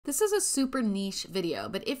This is a super niche video,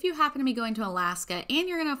 but if you happen to be going to Alaska and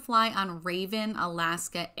you're gonna fly on Ravn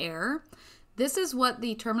Alaska Air, this is what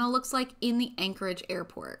the terminal looks like in the Anchorage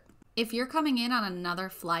airport. If you're coming in on another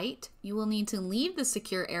flight, you will need to leave the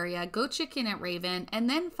secure area, go check in at Ravn, and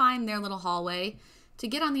then find their little hallway to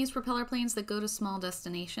get on these propeller planes that go to small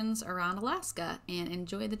destinations around Alaska and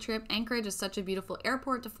enjoy the trip. Anchorage is such a beautiful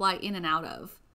airport to fly in and out of.